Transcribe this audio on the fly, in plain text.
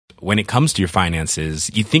when it comes to your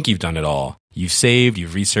finances, you think you've done it all. You've saved,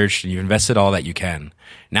 you've researched, and you've invested all that you can.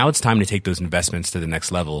 Now it's time to take those investments to the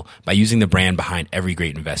next level by using the brand behind every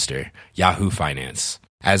great investor, Yahoo Finance.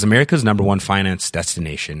 As America's #1 finance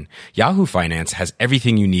destination, Yahoo Finance has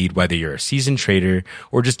everything you need, whether you're a seasoned trader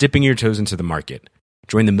or just dipping your toes into the market.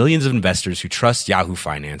 Join the millions of investors who trust Yahoo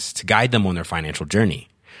Finance to guide them on their financial journey.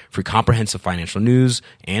 For comprehensive financial news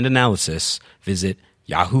and analysis, visit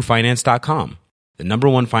yahoofinance.com, the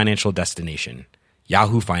 #1 financial destination,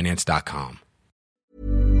 yahoofinance.com.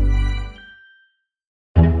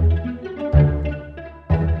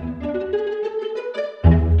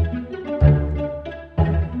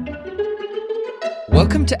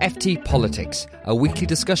 Welcome to FT Politics, a weekly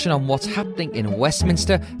discussion on what's happening in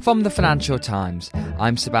Westminster from the Financial Times.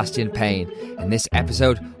 I'm Sebastian Payne. In this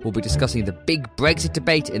episode, we'll be discussing the big Brexit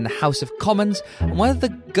debate in the House of Commons and whether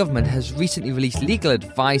the government has recently released legal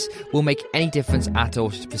advice will make any difference at all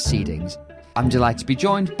to proceedings. I'm delighted to be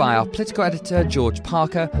joined by our political editor, George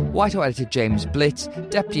Parker, Whitehall editor, James Blitz,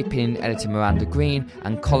 deputy opinion editor, Miranda Green,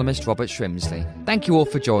 and columnist, Robert Shrimsley. Thank you all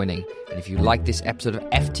for joining. And if you like this episode of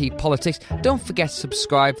FT Politics, don't forget to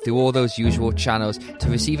subscribe through all those usual channels to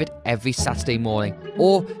receive it every Saturday morning.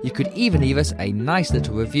 Or you could even leave us a nice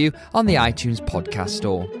little review on the iTunes podcast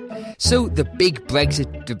store. So the big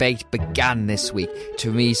Brexit debate began this week.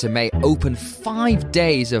 Theresa May opened 5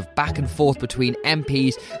 days of back and forth between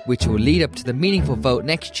MPs, which will lead up to the meaningful vote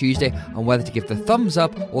next Tuesday on whether to give the thumbs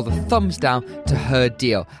up or the thumbs down to her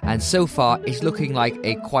deal. And so far, it's looking like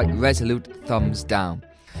a quite resolute thumbs down.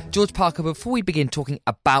 George Parker, before we begin talking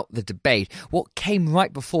about the debate, what came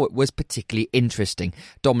right before it was particularly interesting.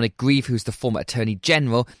 Dominic Grieve, who's the former Attorney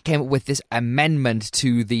General, came up with this amendment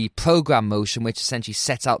to the programme motion, which essentially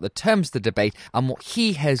sets out the terms of the debate, and what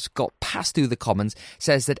he has got passed through the Commons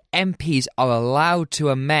says that MPs are allowed to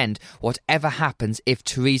amend whatever happens if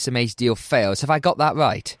Theresa May's deal fails. Have I got that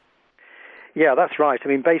right? Yeah, that's right. I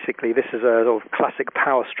mean, basically, this is a sort of classic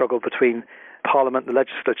power struggle between Parliament, the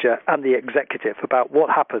legislature and the executive about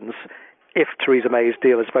what happens if Theresa May's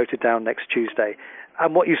deal is voted down next Tuesday.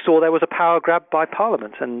 And what you saw there was a power grab by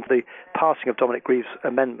Parliament, and the passing of Dominic Grieve's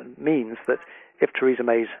amendment means that if Theresa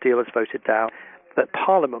May's deal is voted down, that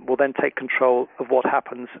Parliament will then take control of what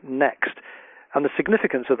happens next. And the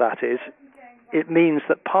significance of that is it means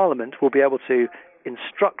that Parliament will be able to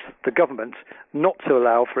instruct the government not to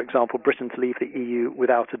allow, for example, Britain to leave the EU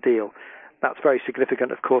without a deal. That's very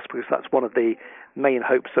significant, of course, because that's one of the main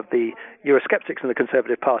hopes of the Eurosceptics and the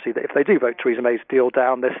Conservative Party, that if they do vote Theresa May's deal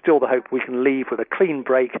down, there's still the hope we can leave with a clean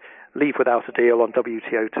break, leave without a deal on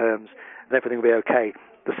WTO terms, and everything will be okay.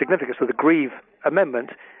 The significance of the Grieve amendment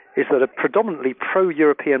is that a predominantly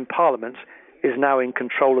pro-European Parliament is now in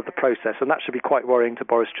control of the process, and that should be quite worrying to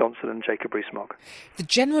Boris Johnson and Jacob Rees-Mogg. The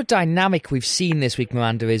general dynamic we've seen this week,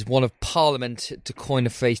 Miranda, is one of Parliament, to coin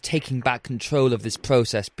a phrase, taking back control of this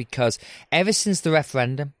process, because ever since the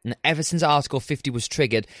referendum and ever since Article 50 was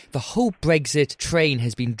triggered, the whole Brexit train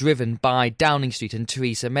has been driven by Downing Street and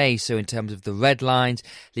Theresa May. So in terms of the red lines,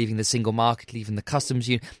 leaving the single market, leaving the customs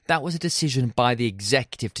union, that was a decision by the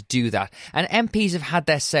executive to do that. And MPs have had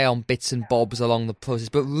their say on bits and bobs along the process,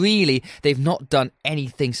 but really they've not done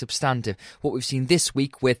anything substantive. What we've seen this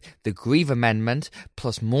week with the Grieve Amendment,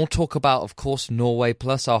 plus more talk about, of course, Norway,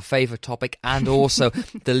 plus our favourite topic, and also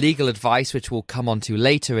the legal advice, which we'll come on to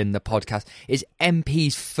later in the podcast, is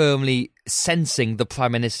MPs firmly sensing the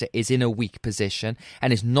Prime Minister is in a weak position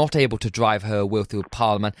and is not able to drive her will through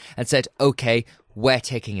Parliament, and said, OK, we're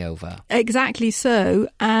taking over. Exactly so.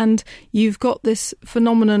 And you've got this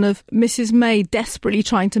phenomenon of Mrs May desperately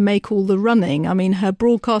trying to make all the running. I mean, her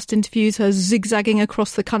broadcast interviews, her zigzagging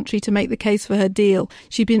across the country to make the case for her deal.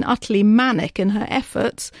 She'd been utterly manic in her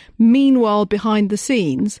efforts. Meanwhile, behind the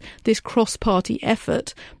scenes, this cross-party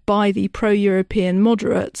effort by the pro-European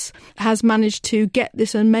moderates has managed to get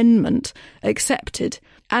this amendment accepted.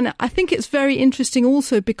 And I think it's very interesting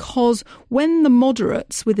also because when the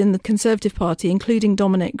moderates within the Conservative Party, including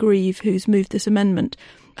Dominic Grieve, who's moved this amendment,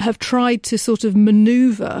 have tried to sort of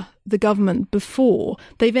manoeuvre the government before,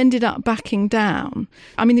 they've ended up backing down.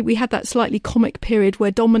 I mean, we had that slightly comic period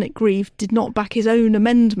where Dominic Grieve did not back his own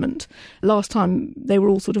amendment. Last time they were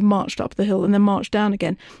all sort of marched up the hill and then marched down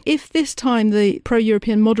again. If this time the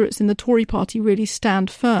pro-European moderates in the Tory party really stand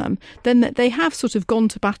firm, then they have sort of gone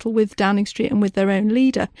to battle with Downing Street and with their own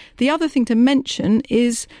leader. The other thing to mention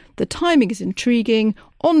is the timing is intriguing.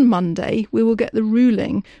 On Monday, we will get the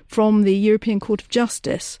ruling from the European Court of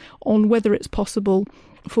Justice on whether it's possible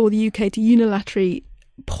for the UK to unilaterally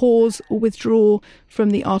pause or withdraw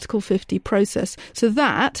from the Article 50 process. So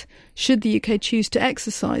that, should the UK choose to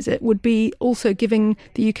exercise it, would be also giving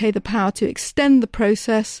the UK the power to extend the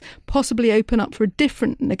process, possibly open up for a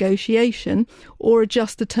different negotiation, or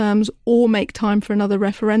adjust the terms, or make time for another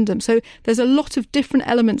referendum. So there's a lot of different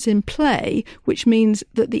elements in play, which means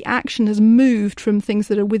that the action has moved from things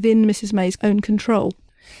that are within Mrs May's own control.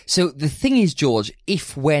 So the thing is, George,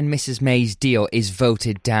 if when Mrs May's deal is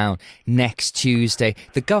voted down next Tuesday,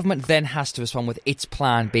 the government then has to respond with its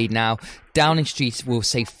plan B. Now, Downing Street will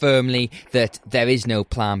say firmly that there is no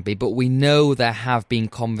plan B, but we know there have been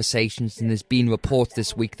conversations, and there's been reports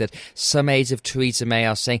this week that some aides of Theresa May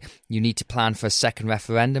are saying you need to plan for a second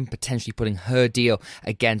referendum, potentially putting her deal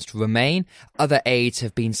against Remain. Other aides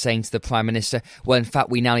have been saying to the Prime Minister, well, in fact,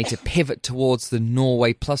 we now need to pivot towards the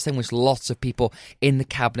Norway Plus thing, which lots of people in the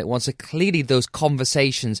Cabinet want. So clearly those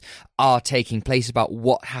conversations are taking place about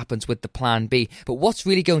what happens with the plan B. But what's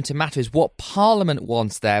really going to matter is what Parliament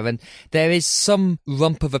wants there, and there is some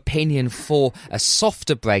rump of opinion for a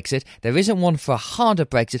softer Brexit. There isn't one for a harder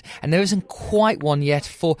Brexit, and there isn't quite one yet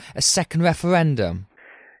for a second referendum.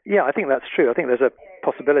 Yeah, I think that's true. I think there's a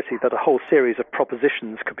possibility that a whole series of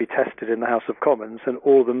propositions could be tested in the House of Commons, and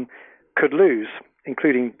all of them could lose,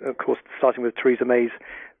 including, of course, starting with Theresa May's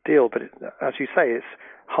deal. But as you say, it's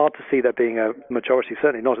hard to see there being a majority,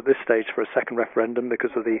 certainly not at this stage, for a second referendum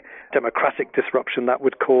because of the democratic disruption that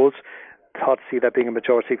would cause. It's hard to see there being a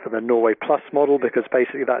majority for the Norway Plus model because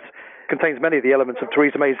basically that contains many of the elements of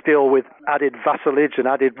Theresa May's deal, with added vassalage and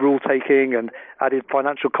added rule-taking and added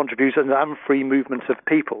financial contributions and free movement of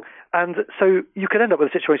people. And so you could end up with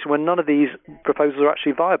a situation where none of these proposals are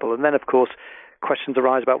actually viable. And then, of course, questions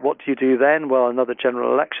arise about what do you do then? Well, another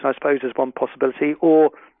general election, I suppose, is one possibility,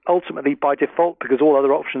 or ultimately, by default, because all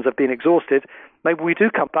other options have been exhausted, maybe we do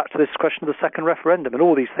come back to this question of the second referendum. And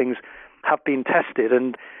all these things have been tested,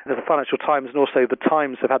 and the Financial Times and also the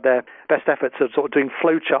Times have had their best efforts at sort of doing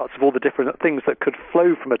flow charts of all the different things that could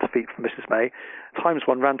flow from a defeat for Mrs May. Times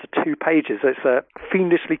one ran to 2 pages. It's a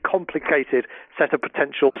fiendishly complicated set of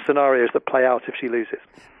potential scenarios that play out if she loses.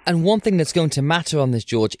 And one thing that's going to matter on this,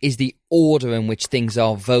 George, is the order in which things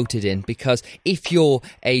are voted in, because if you're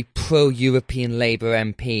a pro-European Labour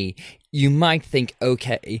MP, you might think,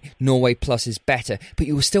 OK, Norway Plus is better, but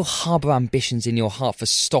you will still harbour ambitions in your heart for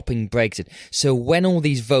stopping Brexit. So when all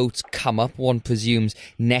these votes come up, one presumes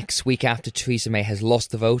next week after Theresa May has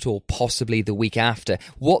lost the vote, or possibly the week after,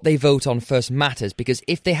 what they vote on first matters, because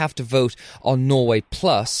if they have to vote on Norway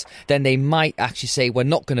Plus, then they might actually say, we're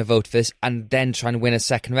not going to vote for this, and then try and win a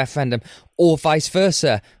second referendum, or vice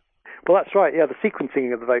versa. Well, that's right. Yeah, the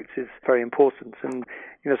sequencing of the votes is very important. And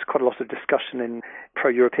there's quite a lot of discussion in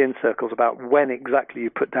pro-European circles about when exactly you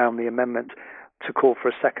put down the amendment to call for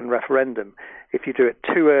a second referendum. If you do it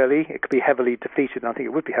too early, it could be heavily defeated, and I think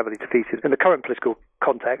it would be heavily defeated in the current political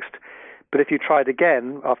context. But if you try it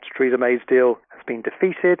again after Theresa May's deal has been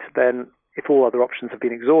defeated, then if all other options have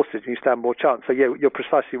been exhausted, you stand more chance. So, yeah, you're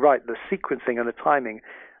precisely right. The sequencing and the timing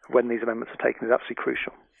of when these amendments are taken is absolutely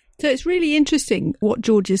crucial. So it's really interesting what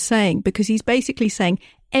George is saying, because he's basically saying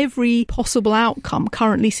every possible outcome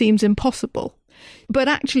currently seems impossible. But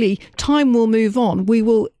actually, time will move on. We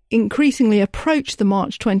will increasingly approach the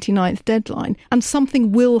March 29th deadline, and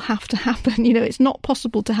something will have to happen. It's not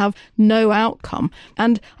possible to have no outcome.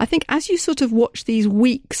 And I think as you sort of watch these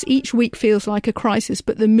weeks, each week feels like a crisis,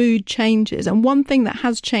 but the mood changes. And one thing that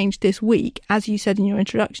has changed this week, as you said in your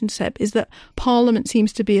introduction, Seb, is that Parliament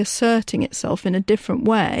seems to be asserting itself in a different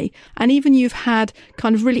way. And even you've had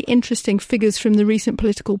kind of really interesting figures from the recent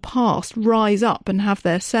political past rise up and have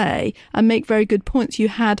their say and make very good points. You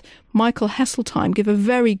had Michael Heseltine give a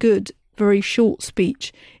very good, very short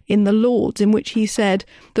speech in the Lords in which he said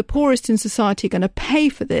the poorest in society are going to pay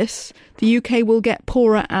for this, the UK will get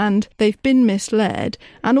poorer and they've been misled.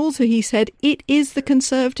 And also he said it is the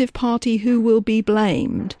Conservative Party who will be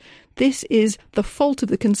blamed. This is the fault of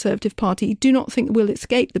the Conservative Party. Do not think we'll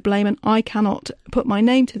escape the blame, and I cannot put my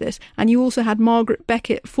name to this. And you also had Margaret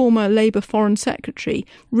Beckett, former Labour Foreign Secretary,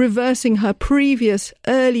 reversing her previous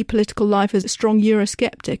early political life as a strong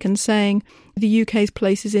Eurosceptic and saying the UK's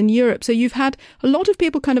place is in Europe. So you've had a lot of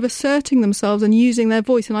people kind of asserting themselves and using their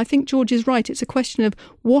voice. And I think George is right. It's a question of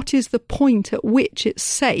what is the point at which it's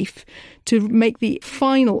safe to make the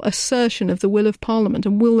final assertion of the will of Parliament,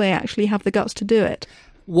 and will they actually have the guts to do it?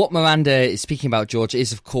 What Miranda is speaking about, George,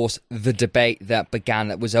 is, of course, the debate that began,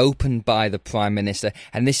 that was opened by the Prime Minister.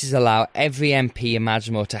 And this is allow every MP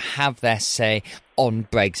imaginable to have their say on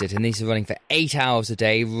Brexit, and these are running for 8 hours a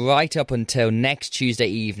day right up until next Tuesday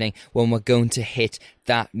evening, when we're going to hit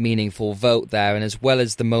that meaningful vote there. And as well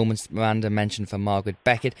as the moments that Miranda mentioned from Margaret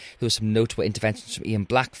Beckett, there was some notable interventions from Ian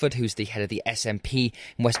Blackford, who's the head of the SNP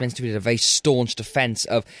in Westminster, who did a very staunch defence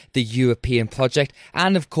of the European project,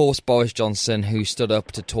 and of course Boris Johnson, who stood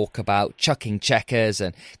up to talk about chucking checkers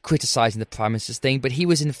and criticising the Prime Minister's thing, but he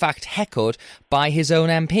was in fact heckled by his own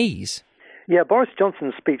MPs. Yeah, Boris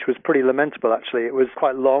Johnson's speech was pretty lamentable, actually. It was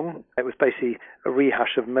quite long. It was basically a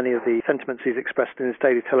rehash of many of the sentiments he's expressed in his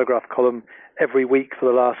Daily Telegraph column every week for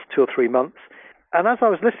the last 2 or 3 months. And as I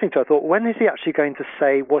was listening to it, I thought, when is he actually going to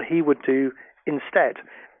say what he would do instead?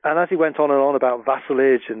 And as he went on and on about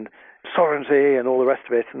vassalage and sovereignty and all the rest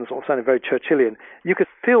of it, and sort of sounded very Churchillian, you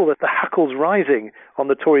could feel that the hackles rising on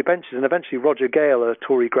the Tory benches. And eventually Roger Gale, a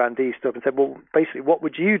Tory grandee, stood up and said, well, basically, what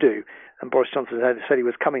would you do? And Boris Johnson said he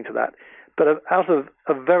was coming to that. But out of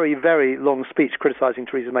a very, very long speech criticising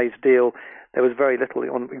Theresa May's deal, there was very little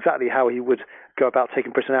on exactly how he would go about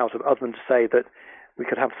taking Britain out of, other than to say that we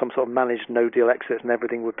could have some sort of managed no-deal exit and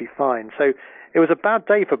everything would be fine. So it was a bad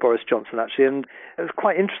day for Boris Johnson, actually, and it was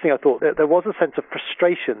quite interesting, I thought, that there was a sense of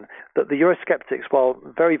frustration that the Eurosceptics, while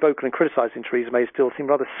very vocal in criticising Theresa May, still seemed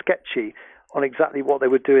rather sketchy on exactly what they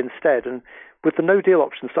would do instead. And with the no-deal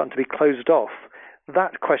option starting to be closed off,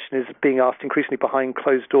 that question is being asked increasingly behind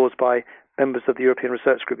closed doors by members of the European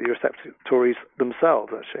Research Group, the Eurosceptic Tories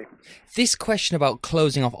themselves, actually. This question about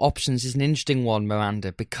closing off options is an interesting one,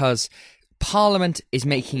 Miranda, because Parliament is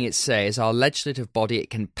making it say, as our legislative body, it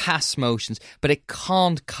can pass motions, but it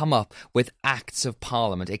can't come up with acts of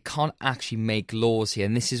Parliament. It can't actually make laws here.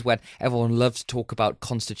 And this is when everyone loves to talk about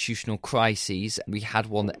constitutional crises. We had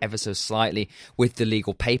one ever so slightly with the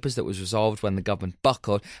legal papers that was resolved when the government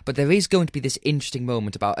buckled. But there is going to be this interesting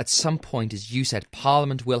moment about, at some point, as you said,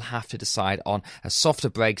 Parliament will have to decide on a softer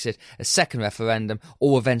Brexit, a second referendum,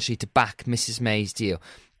 or eventually to back Mrs May's deal.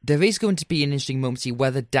 There is going to be an interesting moment to see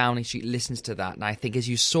whether Downing Street listens to that. And I think, as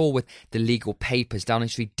you saw with the legal papers, Downing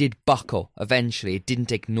Street did buckle eventually. It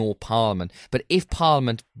didn't ignore Parliament. But if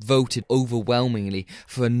Parliament voted overwhelmingly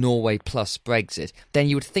for a Norway plus Brexit, then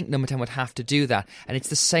you would think Number 10 would have to do that. And it's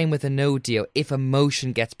the same with a no deal. If a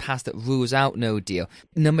motion gets passed that rules out no deal,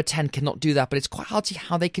 Number 10 cannot do that. But it's quite hard to see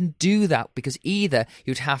how they can do that, because either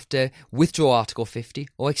you'd have to withdraw Article 50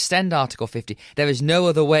 or extend Article 50. There is no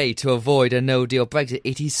other way to avoid a no deal Brexit.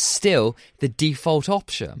 It is still the default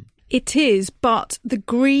option. It is, but the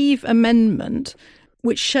Grieve Amendment,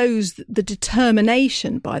 which shows the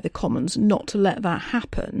determination by the Commons not to let that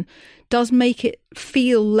happen, does make it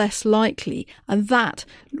feel less likely, and that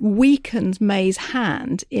weakens May's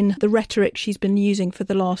hand in the rhetoric she's been using for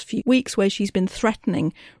the last few weeks, where she's been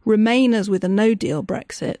threatening Remainers with a no-deal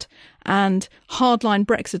Brexit and hardline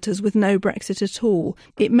Brexiters with no Brexit at all.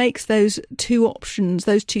 It makes those two options,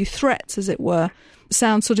 those two threats, as it were,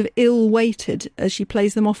 sound sort of ill-weighted as she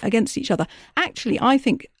plays them off against each other. Actually, I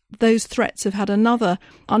think those threats have had another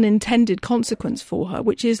unintended consequence for her,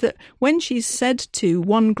 which is that when she's said to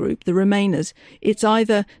one group, the Remainers, it's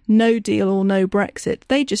either no deal or no Brexit,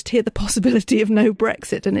 they just hear the possibility of no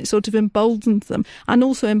Brexit, and it sort of emboldens them, and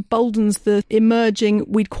also emboldens the emerging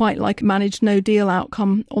we'd quite like a managed no deal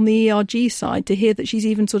outcome on the ERG side, to hear that she's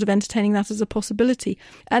even sort of entertaining that as a possibility.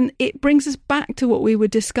 And it brings us back to what we were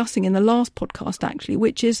discussing in the last podcast, actually,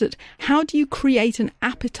 which is that how do you create an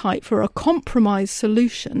appetite for a compromise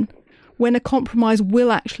solution when a compromise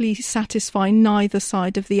will actually satisfy neither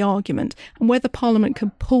side of the argument, and whether Parliament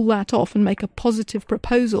can pull that off and make a positive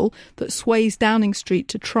proposal that sways Downing Street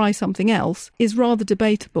to try something else is rather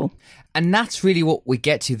debatable. And that's really what we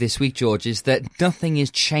get to this week, George, is that nothing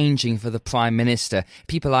is changing for the Prime Minister.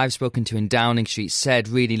 People I've spoken to in Downing Street said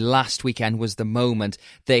really last weekend was the moment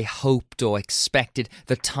they hoped or expected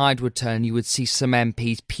the tide would turn. You would see some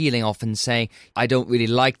MPs peeling off and saying, I don't really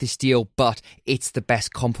like this deal, but it's the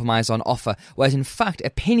best compromise on offer. Whereas in fact,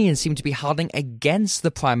 opinions seem to be hardening against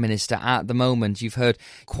the Prime Minister at the moment. You've heard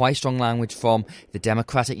quite strong language from the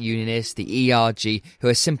Democratic Unionists, the ERG, who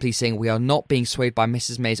are simply saying we are not being swayed by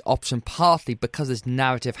Mrs May's option, partly because this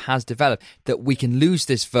narrative has developed that we can lose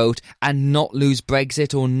this vote and not lose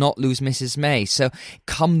Brexit or not lose Mrs May. So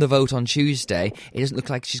come the vote on Tuesday, it doesn't look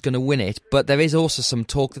like she's going to win it, but there is also some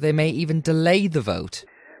talk that they may even delay the vote.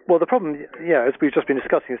 Well, the problem, as we've just been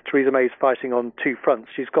discussing, is Theresa May's fighting on two fronts.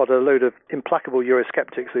 She's got a load of implacable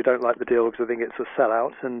Eurosceptics who don't like the deal because they think it's a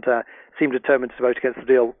sellout and seem determined to vote against the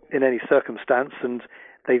deal in any circumstance, and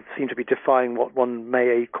They seem to be defying what one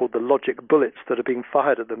may call the logic bullets that are being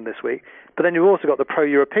fired at them this week. But then you've also got the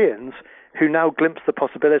pro-Europeans who now glimpse the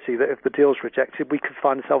possibility that if the deal's rejected, we could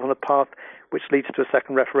find ourselves on a path which leads to a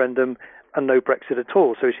second referendum and no Brexit at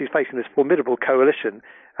all. So she's facing this formidable coalition.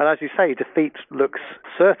 And as you say, defeat looks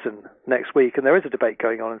certain next week. And there is a debate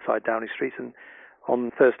going on inside Downing Street. And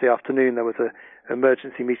on Thursday afternoon, there was an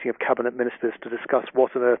emergency meeting of cabinet ministers to discuss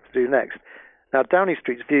what on earth to do next. Now, Downing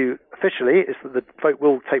Street's view officially is that the vote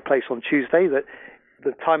will take place on Tuesday, that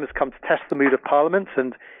the time has come to test the mood of Parliament,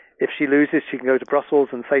 and if she loses, she can go to Brussels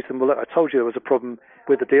and say to them, well, look, I told you there was a problem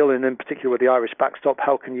with the deal, and in particular with the Irish backstop,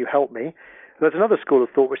 how can you help me? There's another school of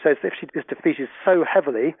thought which says if she is defeated so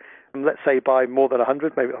heavily, let's say by more than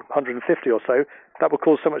 100, maybe 150 or so, that will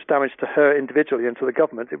cause so much damage to her individually and to the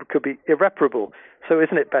government, it could be irreparable. So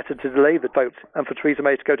isn't it better to delay the vote and for Theresa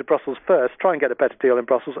May to go to Brussels first, try and get a better deal in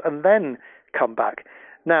Brussels, and then come back?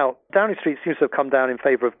 Now, Downing Street seems to have come down in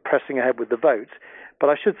favour of pressing ahead with the vote,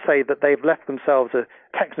 but I should say that they've left themselves a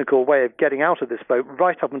technical way of getting out of this vote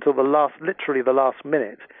right up until literally the last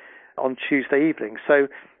minute on Tuesday evening. So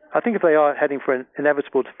I think if they are heading for an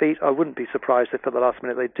inevitable defeat, I wouldn't be surprised if at the last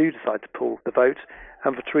minute they do decide to pull the vote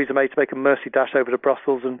and for Theresa May to make a mercy dash over to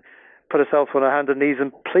Brussels and put herself on her hands and knees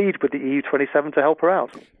and plead with the EU27 to help her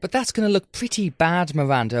out. But that's going to look pretty bad,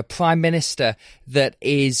 Miranda, a Prime Minister that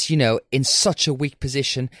is, in such a weak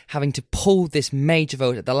position, having to pull this major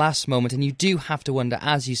vote at the last moment. And you do have to wonder,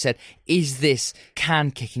 as you said, is this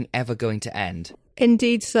can kicking ever going to end?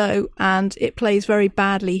 Indeed so, and it plays very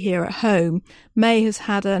badly here at home. May has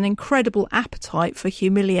had an incredible appetite for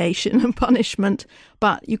humiliation and punishment,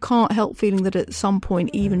 but you can't help feeling that at some point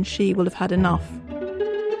even she will have had enough.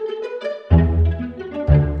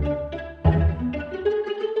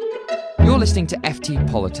 You're listening to FT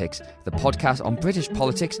Politics, the podcast on British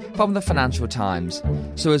politics from the Financial Times.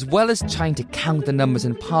 So as well as trying to count the numbers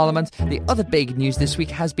in Parliament, the other big news this week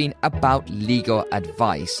has been about legal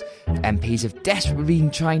advice. MPs have desperately been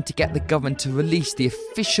trying to get the government to release the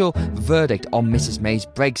official verdict on Mrs May's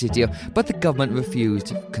Brexit deal, but the government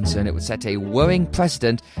refused, concerned it would set a worrying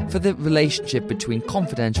precedent for the relationship between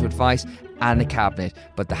confidential advice and the Cabinet.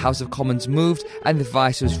 But the House of Commons moved and the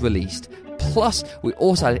advice was released. Plus, we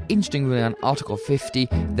also had an interesting ruling on Article 50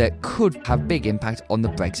 that could have big impact on the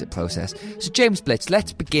Brexit process. So, James Blitz,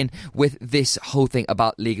 let's begin with this whole thing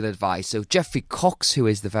about legal advice. So, Geoffrey Cox, who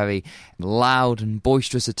is the very loud and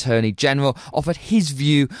boisterous Attorney General, offered his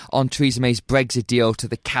view on Theresa May's Brexit deal to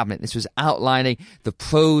the Cabinet. This was outlining the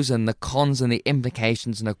pros and the cons and the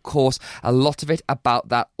implications, and of course, a lot of it about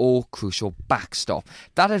that all-crucial backstop.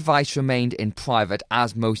 That advice remained in private,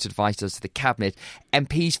 as most advice does to the Cabinet.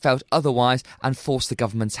 MPs felt otherwise and forced the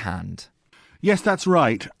government's hand. Yes, that's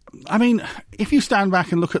right. I mean, if you stand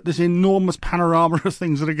back and look at this enormous panorama of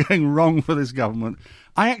things that are going wrong for this government,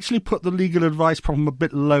 I actually put the legal advice problem a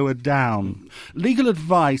bit lower down. Legal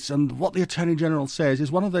advice and what the Attorney General says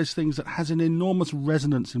is one of those things that has an enormous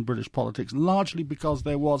resonance in British politics, largely because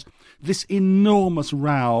there was this enormous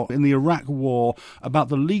row in the Iraq War about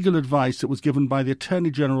the legal advice that was given by the Attorney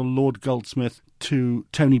General, Lord Goldsmith, to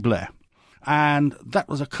Tony Blair. And that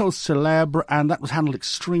was a cause célèbre, and that was handled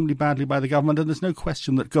extremely badly by the government, and there's no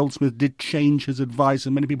question that Goldsmith did change his advice,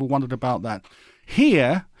 and many people wondered about that.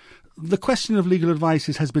 Here, the question of legal advice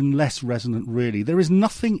has been less resonant, really. There is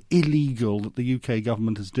nothing illegal that the UK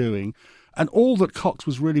government is doing, and all that Cox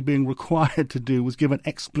was really being required to do was give an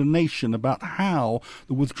explanation about how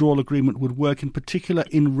the withdrawal agreement would work, in particular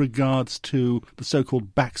in regards to the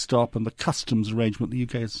so-called backstop and the customs arrangement the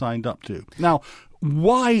UK has signed up to. Now,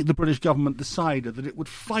 why the British government decided that it would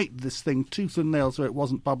fight this thing tooth and nail so it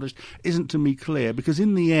wasn't published isn't to me clear, because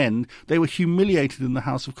in the end they were humiliated in the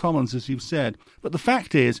House of Commons, as you've said. But the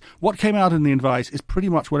fact is, what came out in the advice is pretty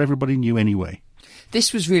much what everybody knew anyway.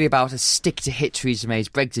 This was really about a stick to hit Theresa May's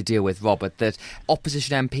Brexit deal with, Robert, that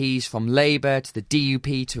opposition MPs from Labour to the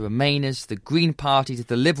DUP to Remainers to the Green Party to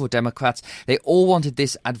the Liberal Democrats, they all wanted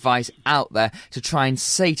this advice out there to try and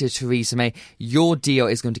say to Theresa May, your deal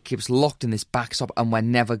is going to keep us locked in this backstop and we're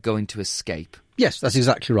never going to escape. Yes, that's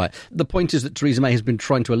exactly right. The point is that Theresa May has been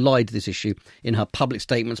trying to elide this issue in her public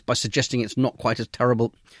statements by suggesting it's not quite as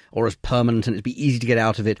terrible or as permanent and it'd be easy to get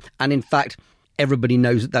out of it. And in fact, everybody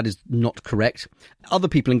knows that that is not correct. Other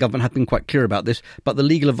people in government have been quite clear about this, but the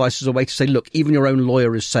legal advice is a way to say, look, even your own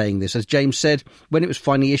lawyer is saying this. As James said, when it was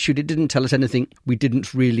finally issued, it didn't tell us anything we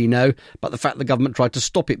didn't really know, but the fact the government tried to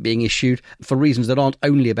stop it being issued for reasons that aren't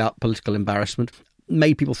only about political embarrassment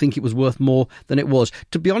made people think it was worth more than it was.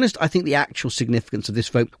 To be honest, I think the actual significance of this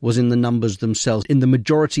vote was in the numbers themselves, in the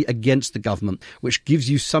majority against the government, which gives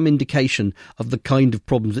you some indication of the kind of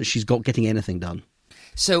problems that she's got getting anything done.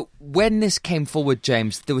 So when this came forward,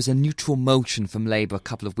 James, there was a neutral motion from Labour a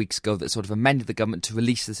couple of weeks ago that sort of amended the government to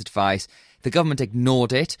release this advice. The government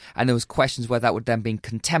ignored it, and there was questions whether that would then be in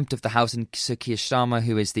contempt of the House. And Sir Keir Starmer,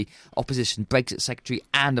 who is the opposition Brexit secretary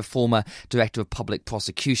and a former director of public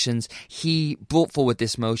prosecutions, he brought forward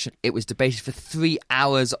this motion. It was debated for 3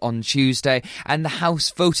 hours on Tuesday, and the House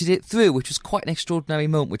voted it through, which was quite an extraordinary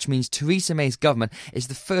moment, which means Theresa May's government is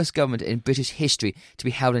the first government in British history to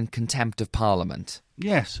be held in contempt of Parliament.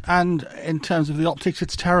 Yes, and in terms of the optics,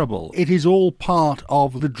 it's terrible. It is all part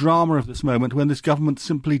of the drama of this moment when this government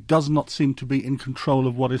simply does not seem to be in control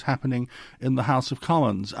of what is happening in the House of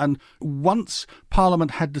Commons. And once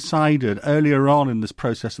Parliament had decided earlier on in this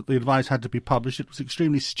process that the advice had to be published, it was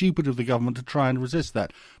extremely stupid of the government to try and resist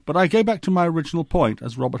that. But I go back to my original point,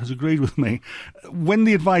 as Robert has agreed with me. When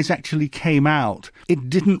the advice actually came out, it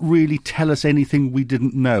didn't really tell us anything we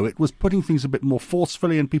didn't know. It was putting things a bit more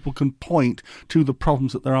forcefully, and people can point to the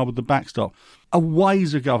problems that there are with the backstop. A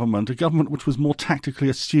wiser government, a government which was more tactically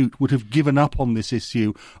astute, would have given up on this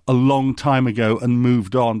issue a long time ago and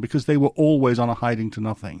moved on, because they were always on a hiding to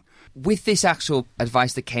nothing. With this actual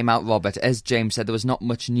advice that came out, Robert, as James said, there was not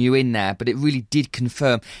much new in there, but it really did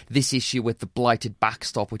confirm this issue with the blighted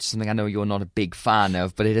backstop, which is something I know you're not a big fan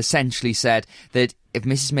of, but it essentially said that if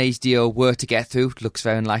Mrs May's deal were to get through, it looks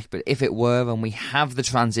very unlikely, but if it were, and we have the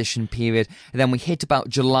transition period, then we hit about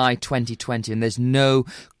July 2020 and there's no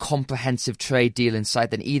comprehensive trade deal in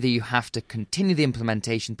sight, then either you have to continue the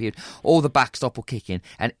implementation period or the backstop will kick in.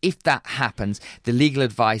 And if that happens, the legal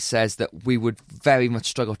advice says that we would very much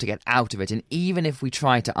struggle to get out of it. And even if we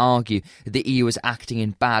try to argue that the EU is acting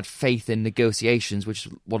in bad faith in negotiations, which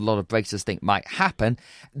is what a lot of Brexiters think might happen,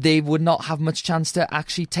 they would not have much chance to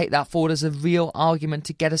actually take that forward as a real argument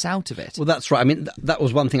to get us out of it. Well, that's right. I mean, that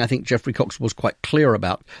was one thing I think Geoffrey Cox was quite clear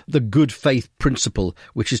about. The good faith principle,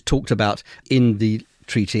 which is talked about in the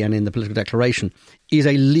treaty and in the political declaration, is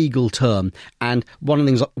a legal term. And one of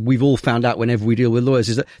the things we've all found out whenever we deal with lawyers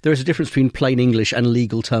is that there is a difference between plain English and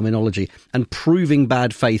legal terminology. And proving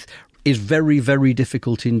bad faith is very, very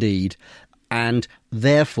difficult indeed. And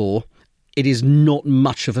therefore, it is not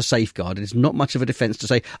much of a safeguard. It is not much of a defence to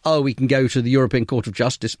say, oh, we can go to the European Court of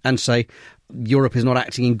Justice and say Europe is not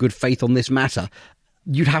acting in good faith on this matter.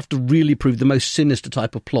 You'd have to really prove the most sinister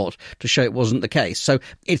type of plot to show it wasn't the case. So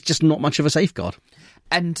it's just not much of a safeguard.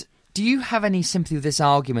 And do you have any sympathy with this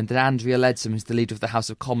argument that Andrea Leadsom, who's the leader of the House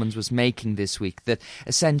of Commons, was making this week, that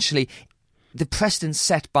essentially the precedent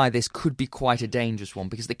set by this could be quite a dangerous one,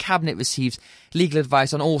 because the Cabinet receives legal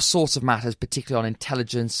advice on all sorts of matters, particularly on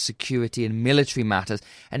intelligence, security and military matters,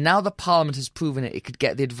 and now the Parliament has proven it could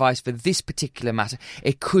get the advice for this particular matter,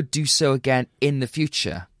 it could do so again in the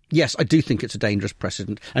future? Yes, I do think it's a dangerous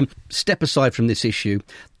precedent. And step aside from this issue,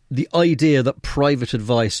 the idea that private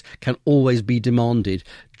advice can always be demanded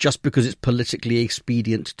just because it's politically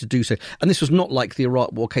expedient to do so. And this was not like the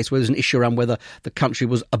Iraq War case where there's an issue around whether the country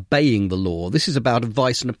was obeying the law. This is about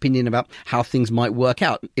advice and opinion about how things might work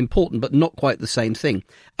out. Important, but not quite the same thing.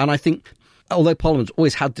 And I think, although Parliament's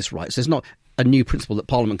always had this right, so there's not a new principle that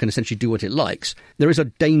Parliament can essentially do what it likes, there is a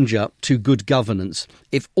danger to good governance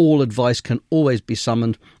if all advice can always be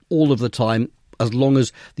summoned all of the time, as long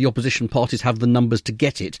as the opposition parties have the numbers to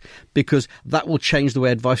get it, because that will change the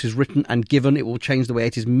way advice is written and given. It will change the way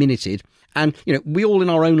it is minuted. And, you know, we all in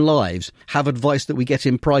our own lives have advice that we get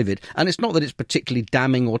in private. And it's not that it's particularly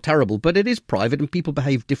damning or terrible, but it is private and people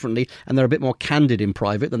behave differently and they're a bit more candid in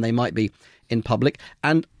private than they might be in public.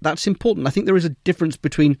 And that's important. I think there is a difference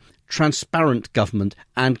between transparent government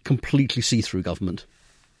and completely see-through government.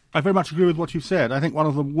 I very much agree with what you've said. I think one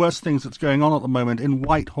of the worst things that's going on at the moment in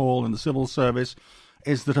Whitehall, in the civil service,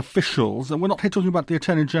 is that officials, and we're not here talking about the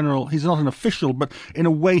Attorney General, he's not an official, but in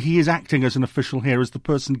a way he is acting as an official here, as the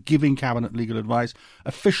person giving Cabinet legal advice.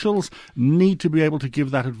 Officials need to be able to give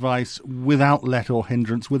that advice without let or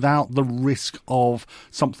hindrance, without the risk of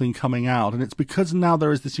something coming out. And it's because now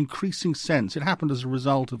there is this increasing sense, it happened as a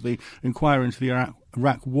result of the inquiry into the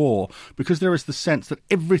Iraq War, because there is the sense that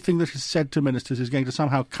everything that is said to ministers is going to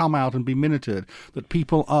somehow come out and be minuted, that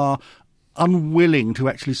people are unwilling to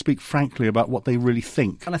actually speak frankly about what they really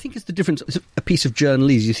think. And I think it's the difference. It's a piece of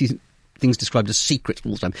journalism. You see things described as secret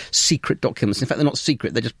all the time, secret documents. In fact, they're not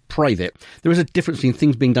secret, they're just private. There is a difference between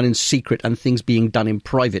things being done in secret and things being done in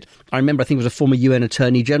private. I remember, I think it was a former UN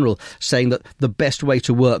Attorney General saying that the best way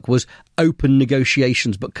to work was open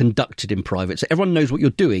negotiations but conducted in private. So everyone knows what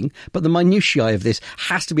you're doing, but the minutiae of this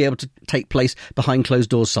has to be able to take place behind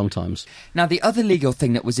closed doors sometimes. Now, the other legal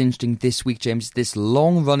thing that was interesting this week, James, is this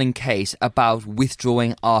long-running case about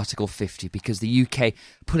withdrawing Article 50, because the UK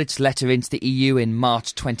put its letter into the EU in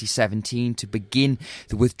March 2017 to begin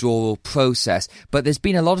the withdrawal process. But there's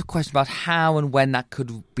been a lot of questions about how and when that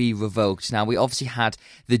could be revoked. Now, we obviously had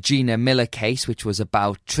the Gina Miller case, which was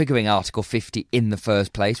about triggering Article 50 in the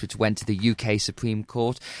first place, which went to the UK Supreme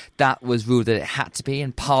Court. That was ruled that it had to be,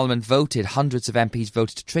 and Parliament voted. Hundreds of MPs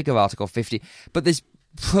voted to trigger Article 50. But there's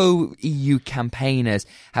pro-EU campaigners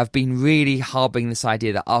have been really harbouring this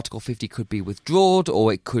idea that Article 50 could be withdrawn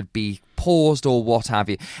or it could be paused or what have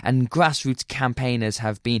you. And grassroots campaigners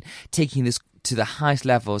have been taking this to the highest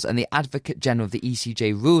levels, and the Advocate General of the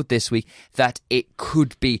ECJ ruled this week that it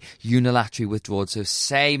could be unilaterally withdrawn. So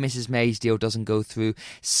say Mrs May's deal doesn't go through,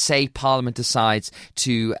 say Parliament decides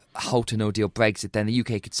to halt a no-deal Brexit, then the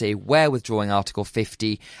UK could say we're withdrawing Article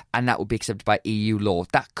 50 and that would be accepted by EU law.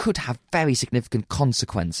 That could have very significant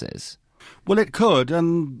consequences. Well, it could,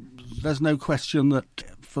 and there's no question that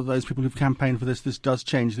for those people who've campaigned for this does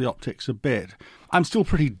change the optics a bit. I'm still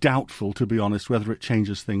pretty doubtful, to be honest, whether it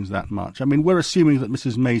changes things that much. I mean, we're assuming that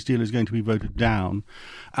Mrs May's deal is going to be voted down,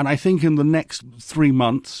 and I think in the next 3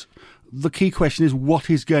 months, the key question is what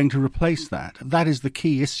is going to replace that? That is the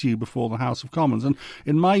key issue before the House of Commons. And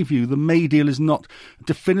in my view, the May deal is not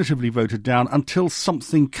definitively voted down until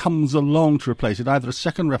something comes along to replace it, either a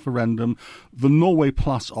second referendum, the Norway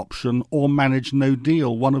Plus option, or manage no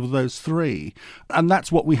deal, one of those three. And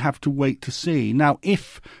that's what we have to wait to see. Now,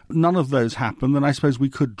 if none of those happen, then I suppose we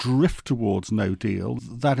could drift towards no deal.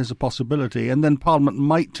 That is a possibility. And then Parliament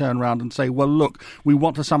might turn around and say, well, look, we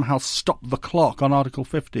want to somehow stop the clock on Article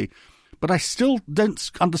 50. But I still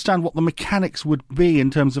don't understand what the mechanics would be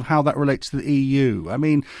in terms of how that relates to the EU. I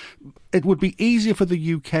mean, it would be easier for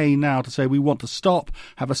the UK now to say we want to stop,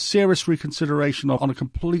 have a serious reconsideration on a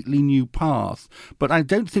completely new path. But I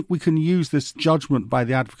don't think we can use this judgment by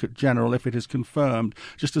the Advocate General, if it is confirmed,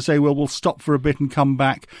 just to say, well, we'll stop for a bit and come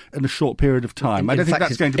back in a short period of time. I don't think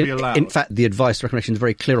that's going to be allowed. In fact, the advice recommendation is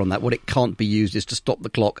very clear on that. What it can't be used is to stop the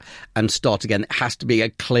clock and start again. It has to be a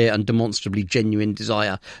clear and demonstrably genuine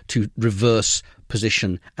desire to reverse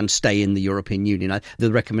position and stay in the European Union.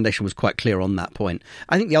 The recommendation was quite clear on that point.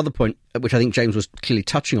 I think the other point, which I think James was clearly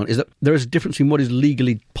touching on, is that there is a difference between what is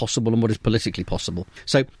legally possible and what is politically possible.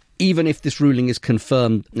 So even if this ruling is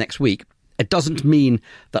confirmed next week, it doesn't mean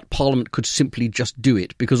that Parliament could simply just do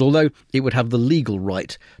it, because although it would have the legal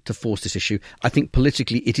right to force this issue, I think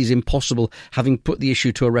politically it is impossible, having put the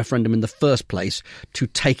issue to a referendum in the first place, to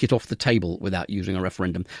take it off the table without using a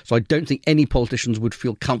referendum. So I don't think any politicians would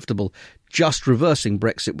feel comfortable just reversing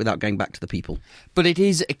Brexit without going back to the people. But it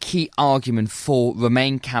is a key argument for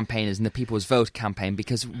Remain campaigners and the People's Vote campaign,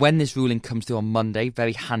 because when this ruling comes through on Monday,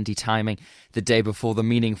 very handy timing, the day before the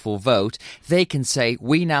meaningful vote, they can say,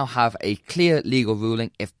 we now have a clear legal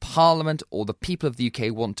ruling. If Parliament or the people of the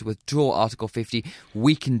UK want to withdraw Article 50,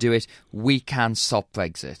 we can do it. We can stop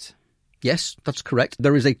Brexit. Yes, that's correct.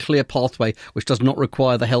 There is a clear pathway which does not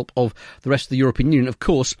require the help of the rest of the European Union. Of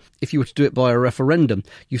course, if you were to do it by a referendum,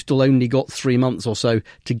 you still only got 3 months or so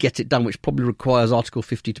to get it done, which probably requires Article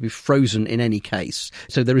 50 to be frozen in any case.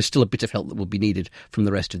 So there is still a bit of help that will be needed from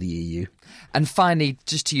the rest of the EU. And finally,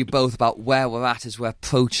 just to you both about where we're at as we're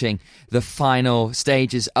approaching the final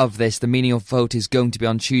stages of this. The meaning of vote is going to be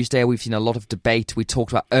on Tuesday. We've seen a lot of debate we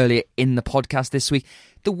talked about earlier in the podcast this week.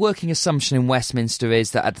 The working assumption in Westminster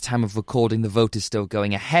is that at the time of recording, the vote is still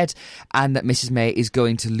going ahead and that Mrs May is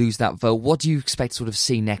going to lose that vote. What do you expect to sort of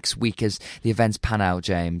see next week as the events pan out,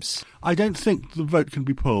 James? I don't think the vote can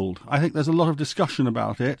be pulled. I think there's a lot of discussion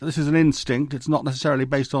about it. This is an instinct. It's not necessarily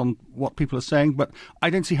based on what people are saying, but I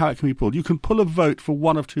don't see how it can be pulled. You can pull a vote for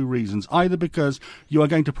one of two reasons, either because you are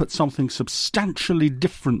going to put something substantially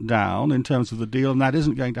different down in terms of the deal, and that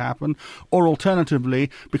isn't going to happen, or alternatively,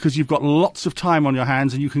 because you've got lots of time on your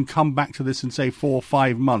hands and you can come back to this in, say, 4 or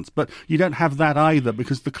 5 months. But you don't have that either,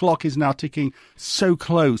 because the clock is now ticking so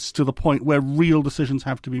close to the point where real decisions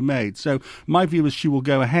have to be made. So my view is she will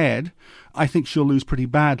go ahead. I think she'll lose pretty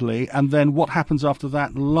badly, and then what happens after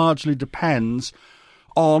that largely depends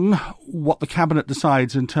on what the Cabinet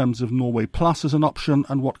decides in terms of Norway Plus as an option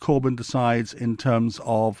and what Corbyn decides in terms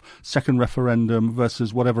of second referendum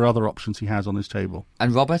versus whatever other options he has on his table.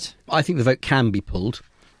 And Robert? I think the vote can be pulled.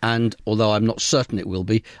 And although I'm not certain it will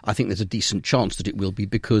be, I think there's a decent chance that it will be,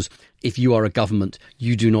 because if you are a government,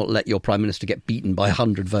 you do not let your Prime Minister get beaten by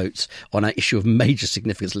 100 votes on an issue of major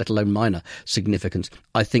significance, let alone minor significance.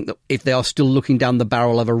 I think that if they are still looking down the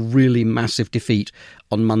barrel of a really massive defeat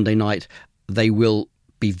on Monday night, they will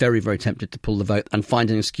be very, very tempted to pull the vote and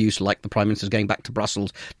find an excuse, like the Prime Minister's going back to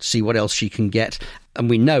Brussels to see what else she can get.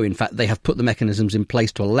 And we know, in fact, they have put the mechanisms in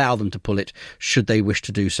place to allow them to pull it should they wish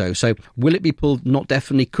to do so. So will it be pulled? Not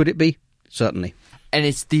definitely. Could it be? Certainly. And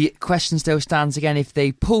it's the question still stands again. If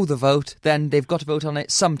they pull the vote, then they've got to vote on it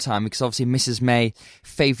sometime, because obviously Mrs May's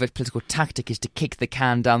favourite political tactic is to kick the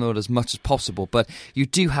can down the road as much as possible. But you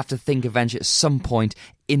do have to think eventually at some point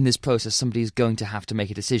in this process somebody's going to have to make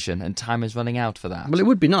a decision, and time is running out for that. Well, it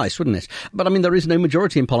would be nice, wouldn't it? But I mean, there is no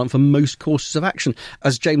majority in Parliament for most courses of action.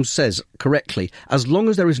 As James says correctly, as long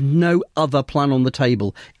as there is no other plan on the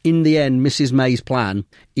table, in the end, Mrs May's plan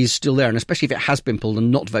is still there, and especially if it has been pulled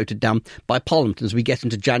and not voted down by Parliament. As we get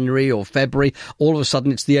into January or February, all of a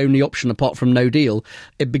sudden it's the only option apart from no deal.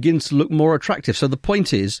 It begins to look more attractive. So the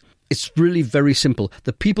point is, it's really very simple.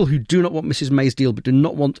 The people who do not want Mrs May's deal but do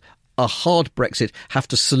not want a hard Brexit have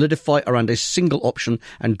to solidify around a single option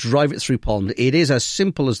and drive it through Parliament. It is as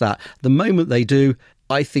simple as that. The moment they do,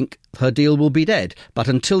 I think her deal will be dead. But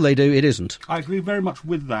until they do, it isn't. I agree very much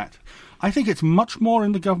with that. I think it's much more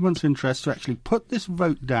in the government's interest to actually put this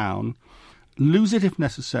vote down, lose it if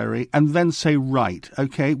necessary, and then say, right,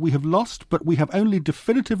 OK, we have lost, but we have only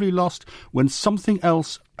definitively lost when something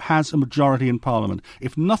else has a majority in Parliament.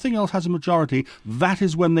 If nothing else has a majority, that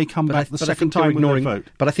is when they come back the second time with their vote.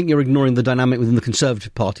 But I think you're ignoring the dynamic within the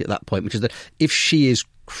Conservative Party at that point, which is that if she is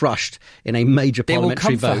crushed in a major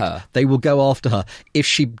parliamentary vote, they will go after her. If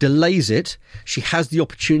she delays it, she has the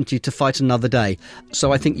opportunity to fight another day.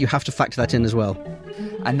 So I think you have to factor that in as well.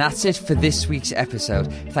 And that's it for this week's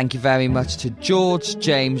episode. Thank you very much to George,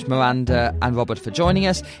 James, Miranda and Robert for joining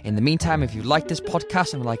us. In the meantime, if you like this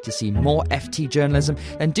podcast and would like to see more FT journalism,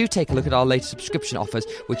 then do take a look at our latest subscription offers,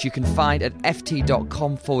 which you can find at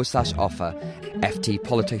ft.com/offer. FT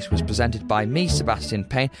Politics was presented by me, Sebastian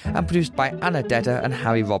Payne, and produced by Anna Dedder and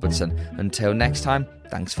Harry Robertson. Until next time,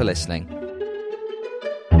 thanks for listening.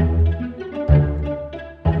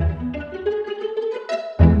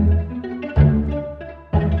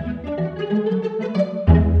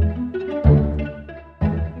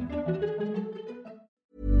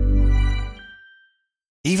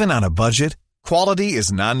 Even on a budget, quality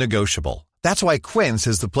is non-negotiable. That's why Quince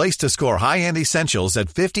is the place to score high-end essentials at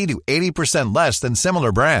 50 to 80% less than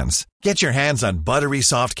similar brands. Get your hands on buttery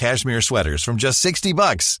soft cashmere sweaters from just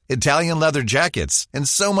 $60, Italian leather jackets, and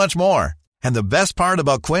so much more. And the best part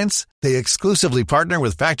about Quince, they exclusively partner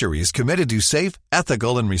with factories committed to safe,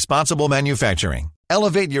 ethical, and responsible manufacturing.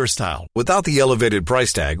 Elevate your style without the elevated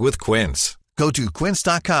price tag with Quince. Go to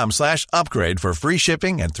quince.com/upgrade for free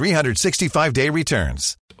shipping and 365-day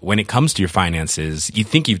returns. When it comes to your finances, you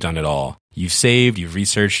think you've done it all. You've saved, you've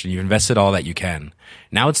researched, and you've invested all that you can.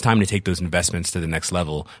 Now it's time to take those investments to the next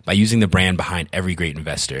level by using the brand behind every great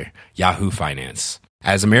investor, Yahoo Finance.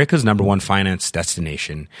 As America's #1 finance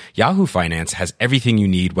destination, Yahoo Finance has everything you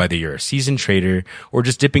need, whether you're a seasoned trader or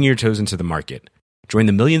just dipping your toes into the market. Join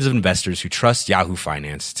the millions of investors who trust Yahoo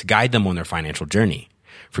Finance to guide them on their financial journey.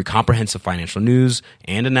 For comprehensive financial news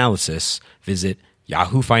and analysis, visit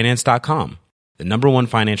yahoofinance.com. The #1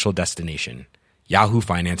 financial destination,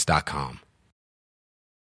 yahoofinance.com.